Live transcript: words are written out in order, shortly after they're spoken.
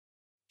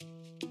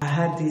I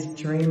had this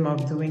dream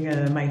of doing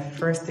my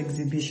first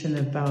exhibition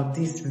about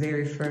this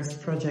very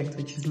first project,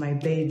 which is my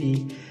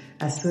baby,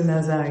 as soon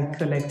as I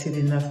collected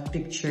enough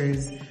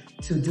pictures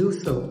to do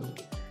so.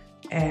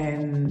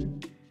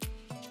 And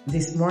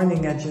this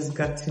morning I just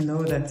got to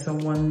know that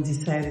someone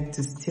decided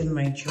to steal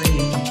my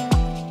dream.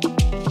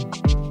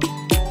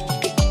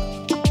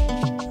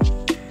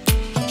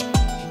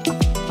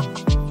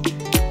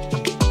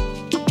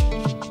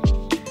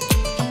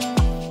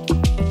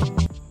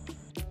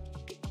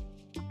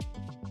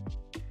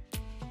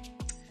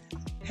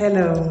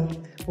 Hello,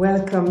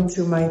 welcome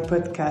to my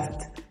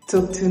podcast,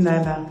 Talk to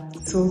Nallah,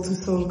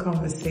 soul-to-soul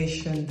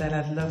conversation that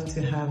I'd love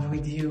to have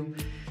with you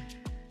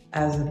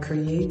as a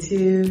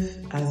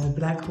creative, as a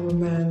Black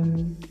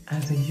woman,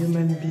 as a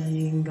human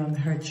being on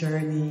her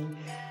journey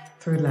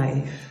through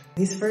life.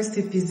 This first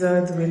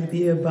episode will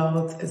be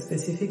about a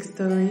specific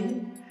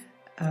story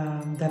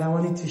that I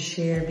wanted to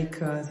share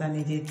because I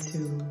needed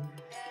to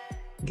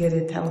get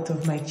it out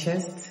of my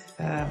chest.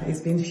 It's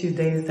been a few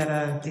days that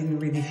I didn't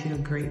really feel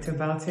great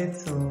about it,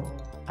 so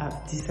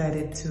I've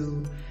decided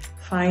to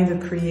find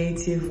a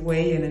creative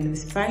way and an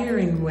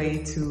inspiring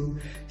way to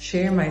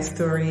share my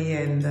story,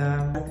 and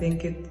I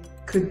think it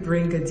could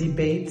bring a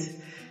debate,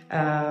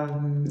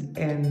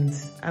 and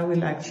I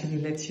will actually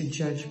let you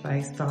judge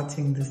by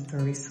starting the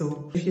story.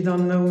 So if you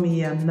don't know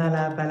me, I'm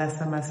Nallah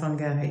Balasama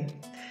Sangare.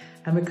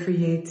 I'm a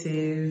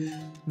creative,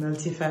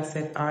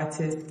 multifaceted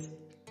artist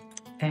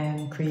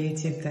and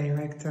creative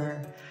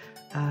director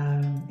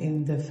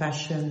in the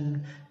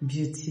fashion,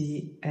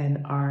 beauty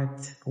and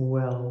art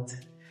world.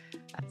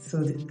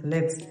 So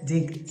let's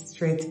dig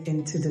straight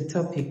into the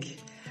topic.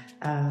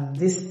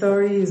 This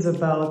story is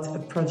about a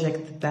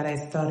project that I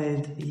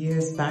started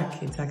years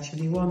back. It's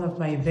actually one of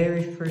my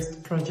very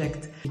first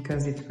projects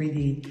because it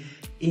really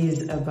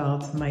is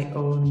about my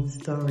own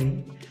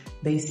story.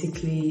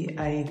 Basically,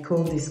 I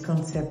call this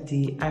concept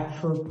the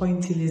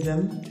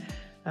Afro-pointillism.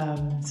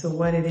 So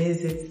what it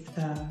is, it's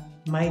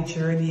my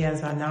journey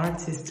as an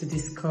artist to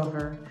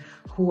discover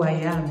who I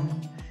am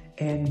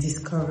and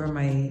discover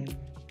my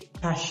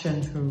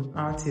passion through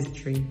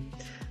artistry.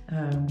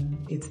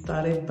 It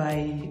started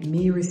by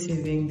me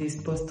receiving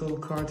this postal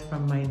card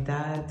from my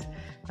dad.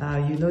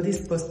 You know,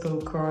 this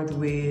postal card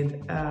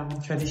with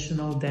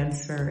traditional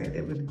dancer.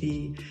 It would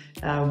be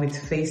with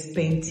face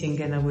painting,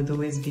 and I would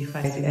always be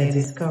fascinated. I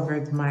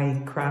discovered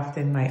my craft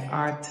and my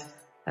art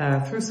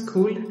through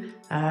school.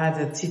 I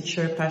had a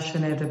teacher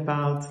passionate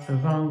about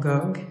Van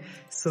Gogh,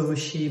 so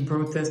she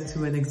brought us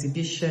to an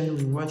exhibition.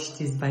 We watched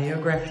his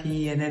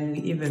biography, and then we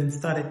even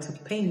started to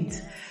paint,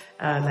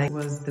 like it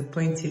was the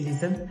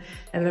pointillism.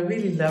 And I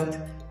really loved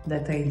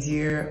that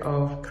idea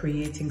of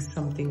creating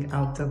something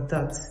out of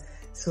dots.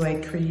 So I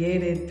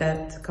created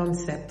that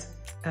concept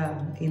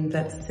in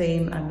that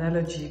same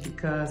analogy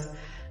because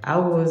I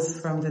was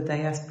from the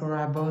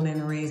diaspora, born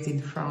and raised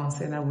in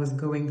France, and I was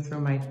going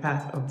through my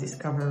path of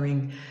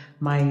discovering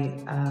my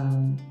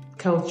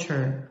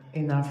culture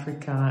in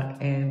Africa.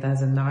 And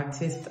as an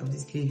artist,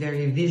 obviously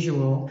very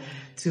visual,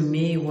 to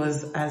me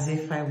was as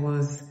if I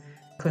was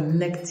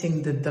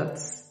connecting the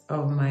dots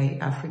of my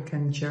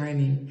African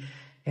journey.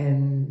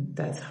 And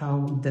that's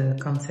how the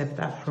concept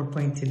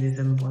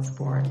Afro-pointillism was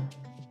born.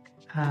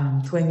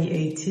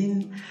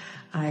 2018,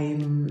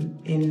 I'm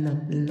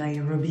in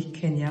Nairobi,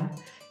 Kenya.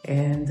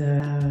 And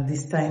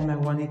this time I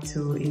wanted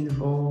to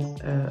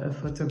involve a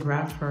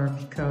photographer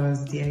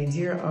because the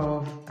idea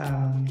of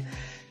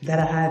that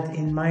I had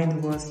in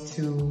mind was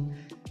to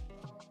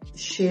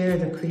share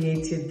the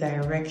creative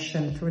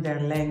direction through their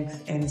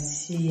length and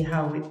see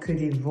how it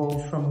could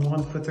evolve from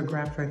one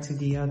photographer to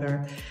the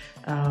other.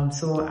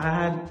 So I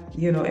had,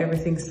 you know,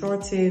 everything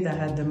sorted. I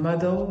had the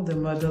model. The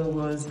model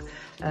was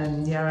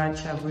Nallah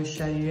Chabo.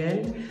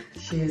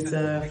 She's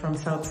from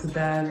South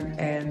Sudan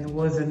and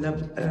was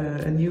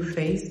a new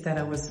face that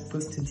I was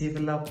supposed to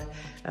develop.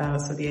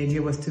 So the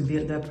idea was to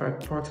build up our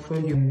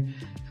portfolio.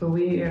 So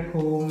we are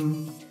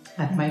home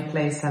at my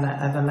place, and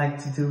as I like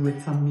to do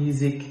with some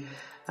music,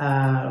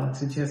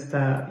 to just,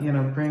 you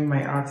know, bring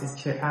my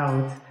artistry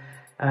out.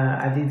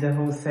 I did the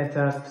whole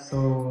setup.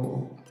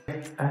 So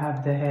I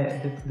have the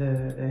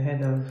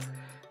head of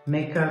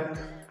makeup,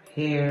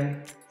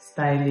 hair,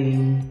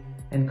 styling,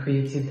 and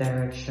creative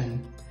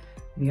direction.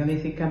 The only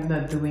thing I'm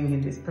not doing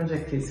in this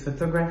project is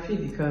photography,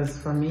 because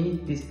for me,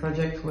 this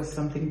project was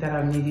something that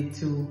I needed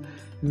to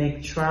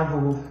make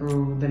travel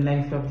through the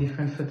length of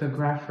different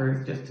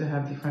photographers just to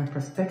have different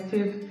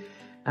perspective.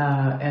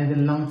 And the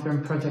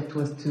long-term project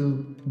was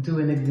to do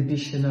an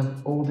exhibition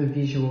of all the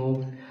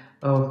visuals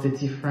of the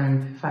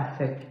different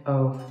facets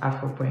of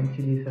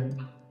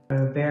Afro-pointillism.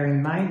 Bear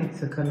in mind,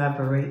 it's a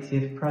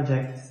collaborative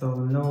project, so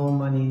no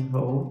money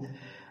involved.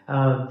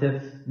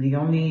 The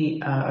only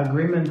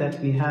agreement that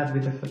we had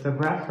with the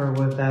photographer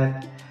was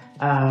that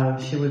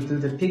she would do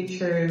the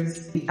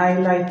pictures. The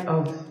highlight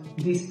of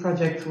this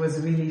project was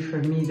really, for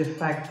me, the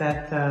fact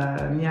that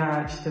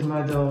Nallah, the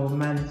model,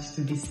 managed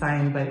to be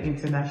signed by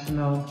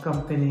international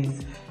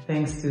companies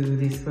thanks to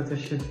these photo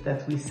shoots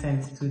that we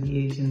sent to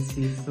the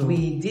agency. So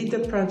we did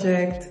the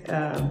project,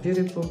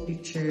 beautiful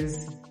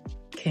pictures,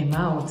 came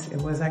out,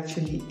 it was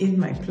actually in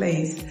my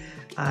place.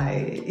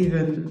 I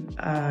even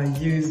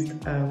used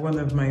one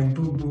of my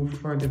boo-boo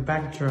for the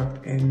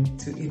backdrop, and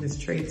to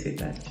illustrate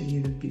it, actually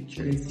the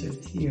picture is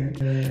just here.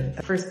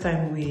 The first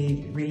time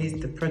we released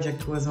the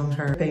project was on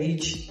her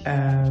page.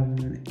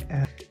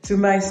 To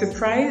my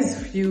surprise,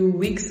 a few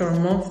weeks or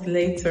months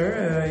later,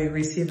 I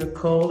received a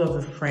call of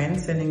a friend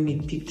sending me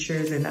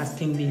pictures and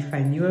asking me if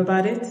I knew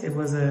about it. It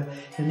was an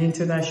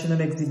international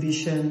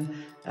exhibition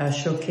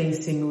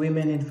showcasing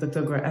women in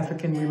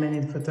African women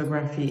in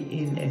photography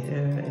in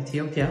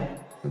Ethiopia.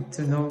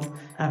 To know,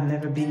 I've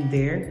never been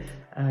there,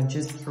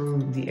 just through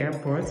the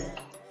airport.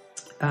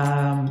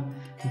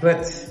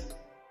 But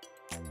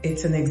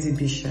it's an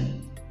exhibition.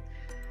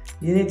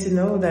 You need to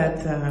know that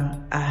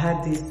I had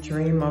this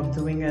dream of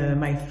doing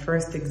my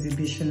first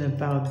exhibition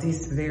about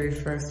this very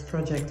first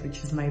project, which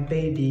is my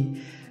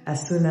baby,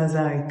 as soon as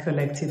I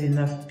collected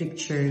enough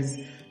pictures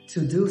to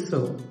do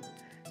so.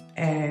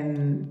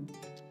 And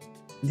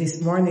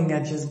this morning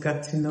I just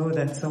got to know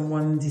that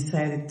someone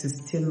decided to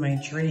steal my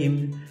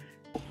dream.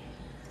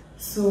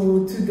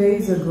 So 2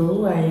 days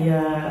ago,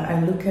 I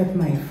look at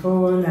my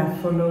phone, I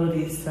follow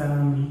this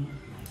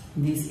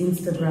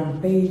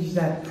Instagram page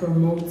that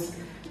promotes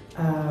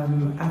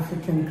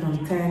African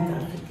content,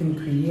 African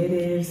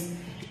creatives,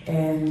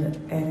 and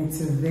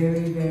it's a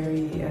very,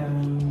 very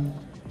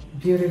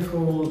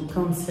beautiful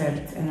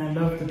concept, and I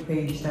love the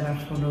page that I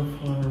follow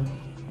for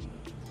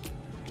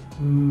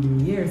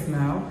years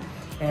now,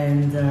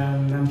 and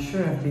I'm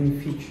sure I've been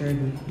featured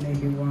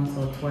maybe once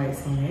or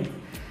twice on it.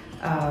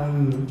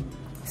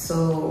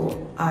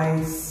 So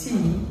I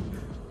see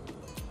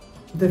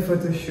the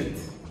photo shoot,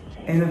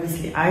 and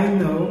obviously I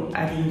know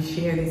I didn't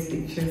share these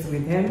pictures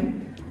with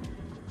him,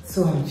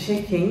 so I'm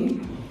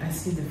checking. I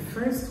see the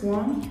first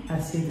one, I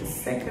see the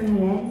second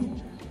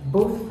one,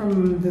 both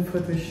from the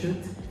photo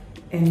shoot,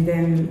 and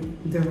then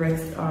the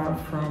rest are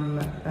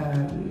from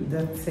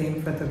that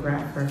same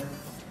photographer.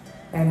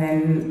 And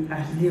then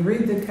I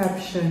read the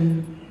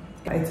caption.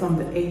 It's on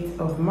the 8th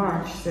of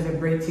March,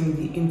 celebrating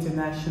the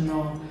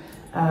International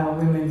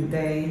Women's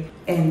Day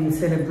and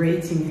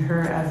celebrating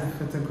her as a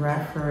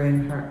photographer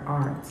and her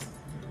art.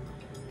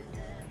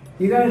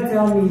 You gotta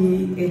tell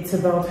me it's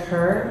about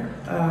her,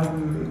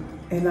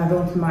 and I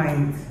don't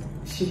mind.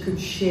 She could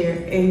share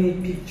any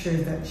picture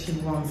that she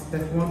wants,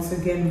 but once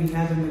again we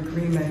had an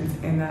agreement,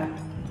 and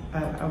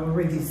I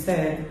already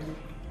said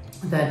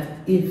that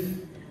if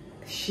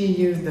she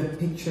used the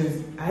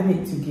pictures, I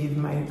need to give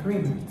my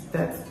agreement.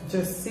 That's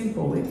just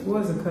simple. It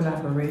was a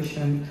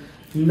collaboration,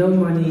 no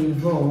money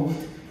involved.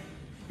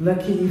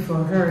 Luckily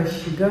for her,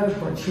 she got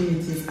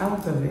opportunities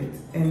out of it.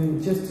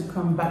 And just to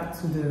come back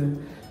to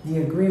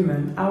the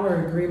agreement,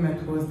 our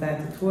agreement was that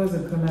it was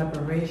a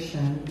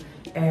collaboration,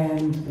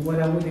 and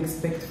what I would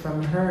expect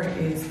from her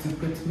is to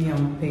put me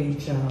on paid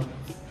jobs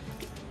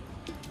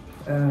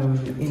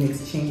in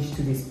exchange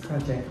to this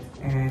project,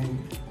 and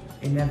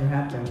it never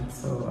happened.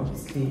 So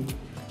obviously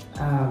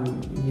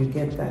you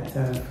get that.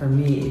 For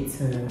me,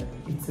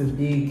 it's a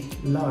big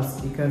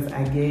loss, because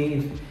I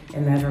gave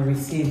and never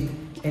received.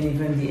 And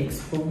even the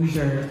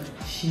exposure,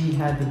 she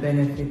had the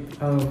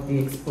benefit of the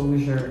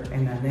exposure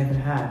and I never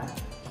had.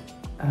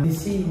 You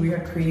see, we are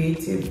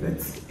creative,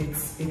 but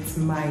it's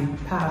my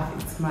path,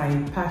 it's my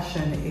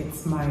passion,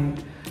 it's my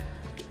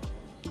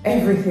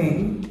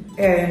everything.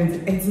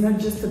 And it's not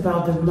just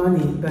about the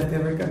money, but the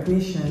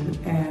recognition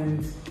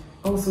and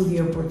also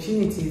the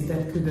opportunities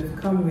that could have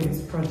come with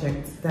this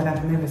project that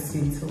I've never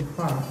seen so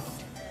far.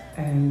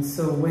 And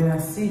so when I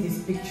see this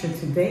picture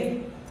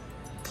today,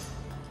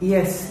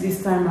 yes,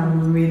 this time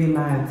I'm really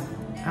mad.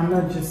 I'm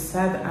not just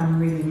sad, I'm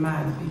really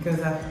mad,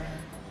 because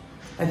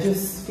I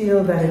just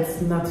feel that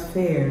it's not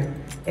fair.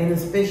 And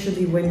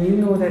especially when you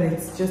know that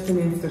it's just an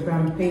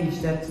Instagram page,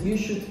 that you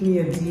shoot me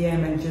a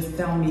DM and just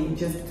tell me,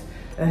 just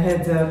a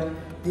heads up,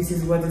 this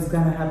is what is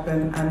gonna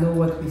happen. I know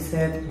what we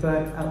said,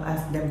 but I'll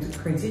ask them to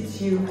credit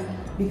you.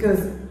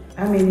 Because,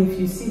 I mean, if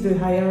you see the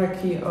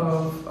hierarchy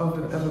of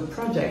a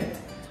project,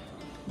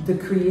 the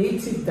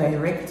creative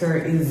director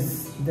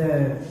is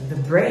the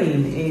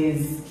brain,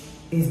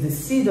 is the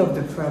seed of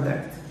the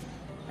product.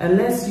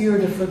 Unless you're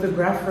the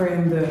photographer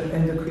and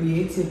the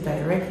creative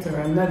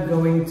director, I'm not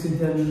going to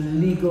the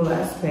legal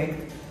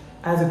aspect.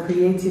 As a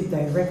creative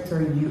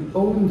director, you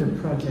own the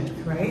project,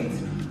 right?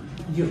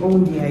 You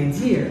own the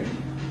idea.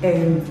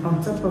 And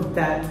on top of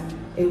that,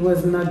 it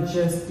was not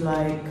just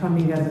like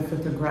coming as a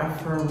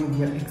photographer with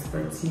your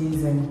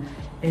expertise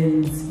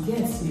and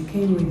yes, you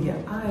came with your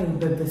eye,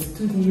 but the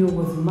studio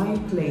was my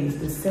place,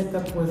 the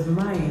setup was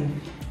mine,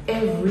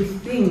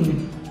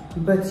 everything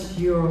but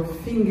your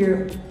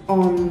finger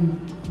on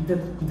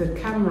the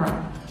camera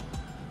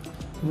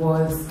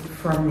was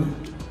from me.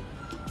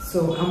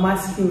 So I'm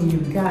asking you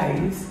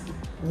guys,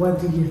 what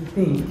do you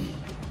think?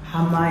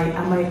 Am I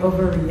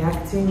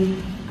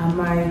overreacting? Am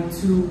I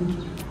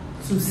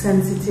too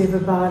sensitive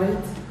about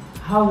it?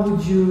 How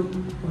would you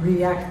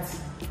react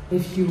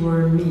if you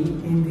were me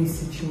in this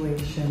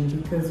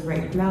situation? Because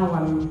right now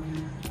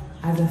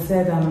as I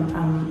said,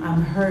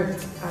 I'm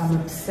hurt, I'm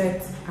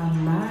upset,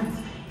 I'm mad,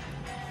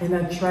 and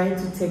I try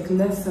to take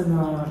lesson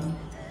on.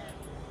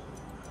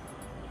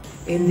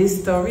 In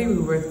this story, we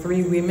were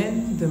 3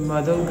 women. The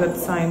model got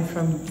signed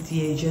from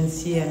the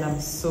agency, and I'm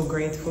so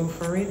grateful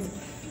for it.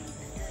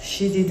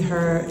 She did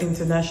her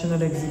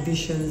international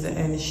exhibitions,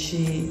 and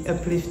she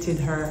uplifted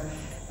her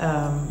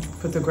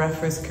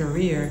photographer's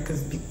career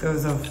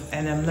because of,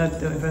 and I'm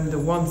not even the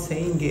one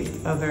saying it,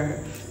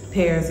 other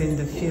peers in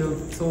the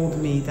field told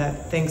me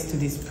that thanks to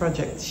this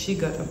project, she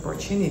got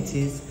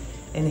opportunities,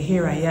 and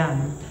here I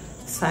am,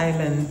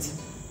 silent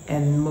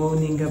and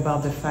moaning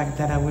about the fact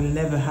that I will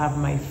never have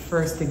my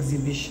first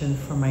exhibition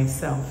for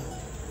myself.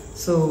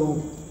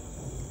 So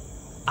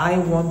I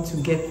want to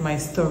get my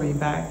story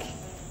back,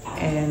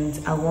 and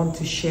I want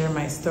to share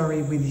my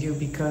story with you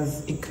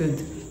because it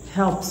could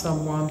help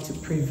someone to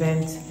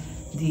prevent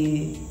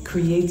the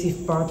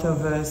creative part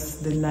of us,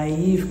 the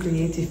naive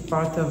creative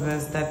part of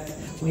us, that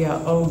we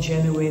are all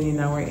genuine in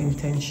our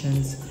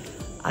intentions.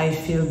 I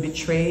feel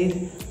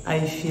betrayed, I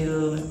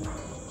feel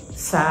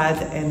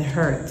sad and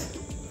hurt,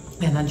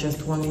 and I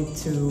just wanted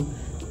to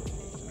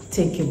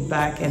take it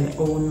back and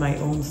own my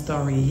own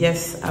story.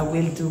 Yes, I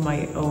will do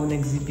my own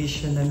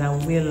exhibition, and I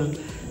will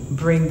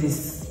bring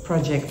this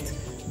project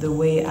the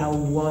way I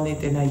want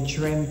it and I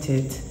dreamt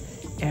it.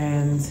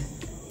 And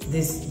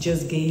this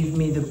just gave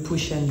me the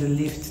push and the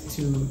lift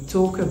to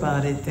talk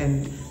about it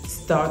and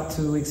start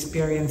to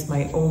experience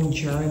my own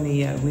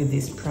journey with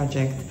this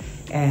project.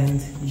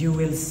 And you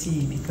will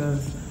see,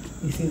 because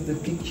this is the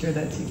picture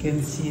that you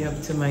can see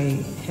up to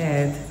my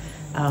head.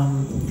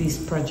 This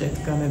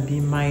project gonna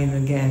be mine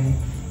again.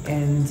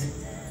 And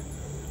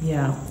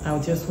yeah, I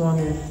just want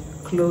to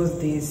close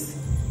this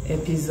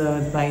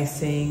episode by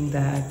saying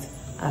that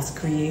as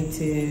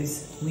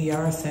creatives, we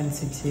are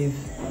sensitive,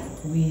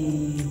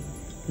 we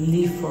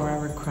live for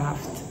our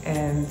craft,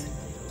 and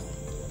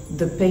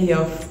the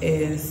payoff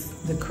is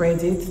the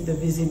credit, the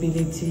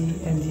visibility,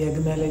 and the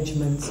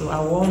acknowledgement. So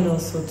I want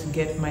also to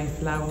get my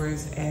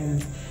flowers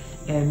and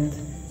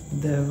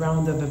the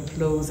round of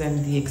applause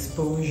and the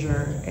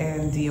exposure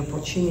and the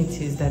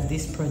opportunities that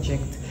this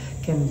project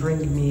can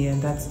bring me,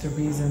 and that's the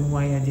reason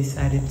why I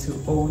decided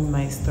to own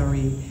my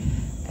story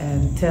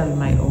and tell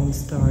my own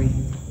story.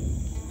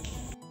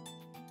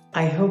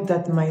 I hope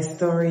that my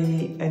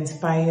story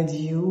inspired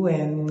you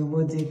and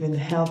would even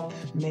help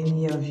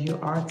many of you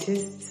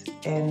artists.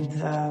 And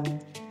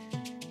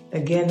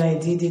again, I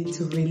did it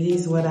to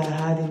release what I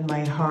had in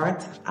my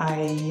heart.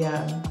 I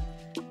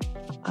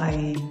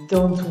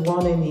don't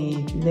want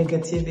any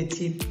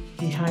negativity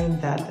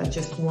behind that. I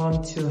just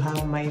want to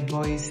have my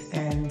voice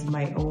and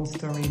my own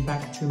story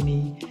back to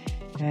me.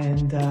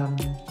 And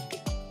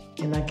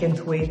I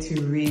can't wait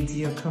to read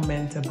your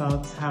comment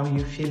about how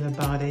you feel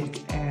about it.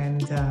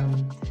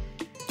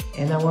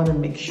 And I want to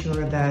make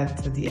sure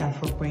that the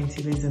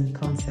Afro-Pointillism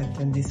concept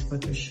and this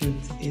photo shoot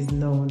is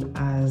known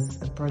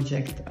as a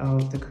project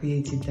of the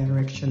creative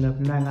direction of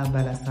Nallah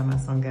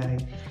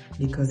Sangare,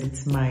 because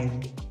it's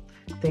mine.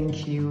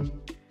 Thank you.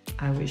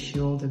 I wish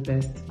you all the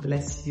best.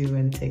 Bless you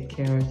and take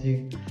care of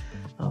you.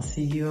 I'll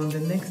see you on the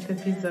next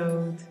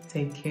episode.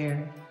 Take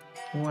care.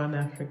 One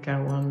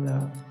Africa, one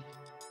love.